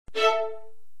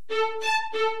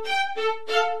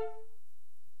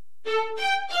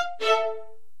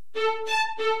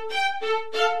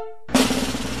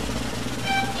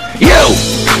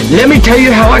Let me tell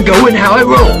you how I go and how I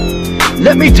roll.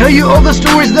 Let me tell you all the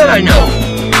stories that I know.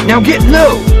 Now get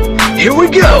low. Here we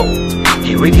go.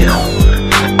 Here we go.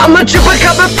 I'm a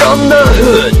Chuppacabra from the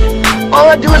hood. All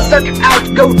I do is suck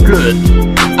out goat blood.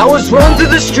 I was rolling through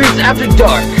the streets after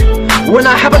dark when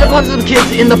I happened upon some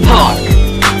kids in the park.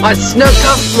 I snuck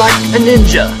up like a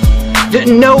ninja.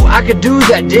 Didn't know I could do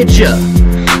that, did ya?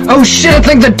 Oh shit, I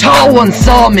think the tall one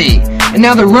saw me, and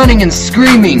now they're running and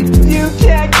screaming. You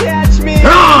can't catch me!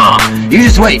 Ah! You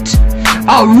just wait.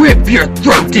 I'll rip your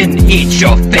throat and eat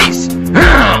your face.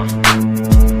 Ah!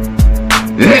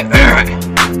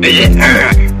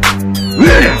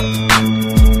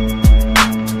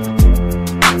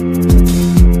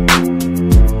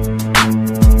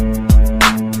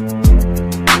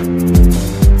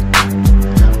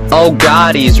 Oh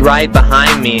God, he's right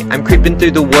behind me. I'm creeping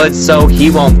through the woods so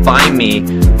he won't find me.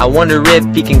 I wonder if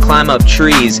he can climb up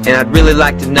trees, and I'd really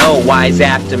like to know why he's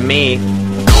after me.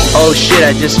 Oh shit,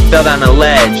 I just fell down a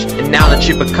ledge, and now the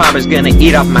Chuppacabra's gonna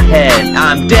eat off my head.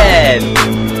 I'm dead!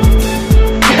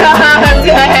 I'm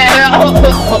dead!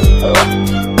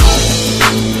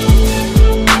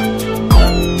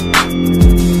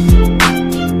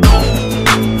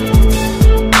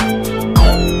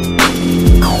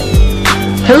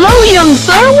 Hello, young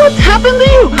sir, what's happened to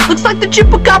you? Looks like the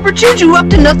Chuppacabra chewed you up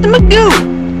to nothing but goo.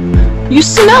 You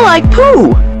smell like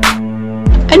poo.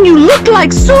 And you look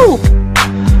like soup.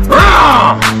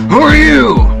 Ah! Who are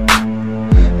you?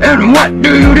 And what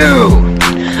do you do?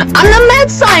 I'm the mad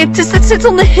scientist that sits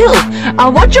on the hill. I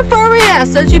watch your furry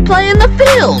ass as you play in the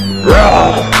field.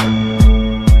 Ah!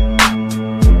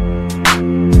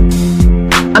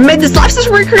 I made this lifeless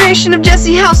recreation of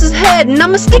Jesse House's head, and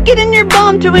I'ma stick it in your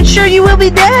bum to ensure you will be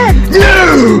dead.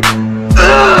 No!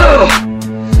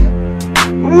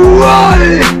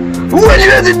 Why? Why did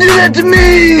you have to do that to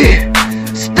me?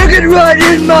 Stuck it right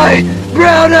in my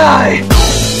brown eye.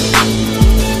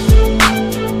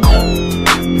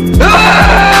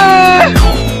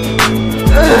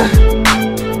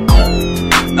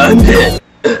 I'm dead.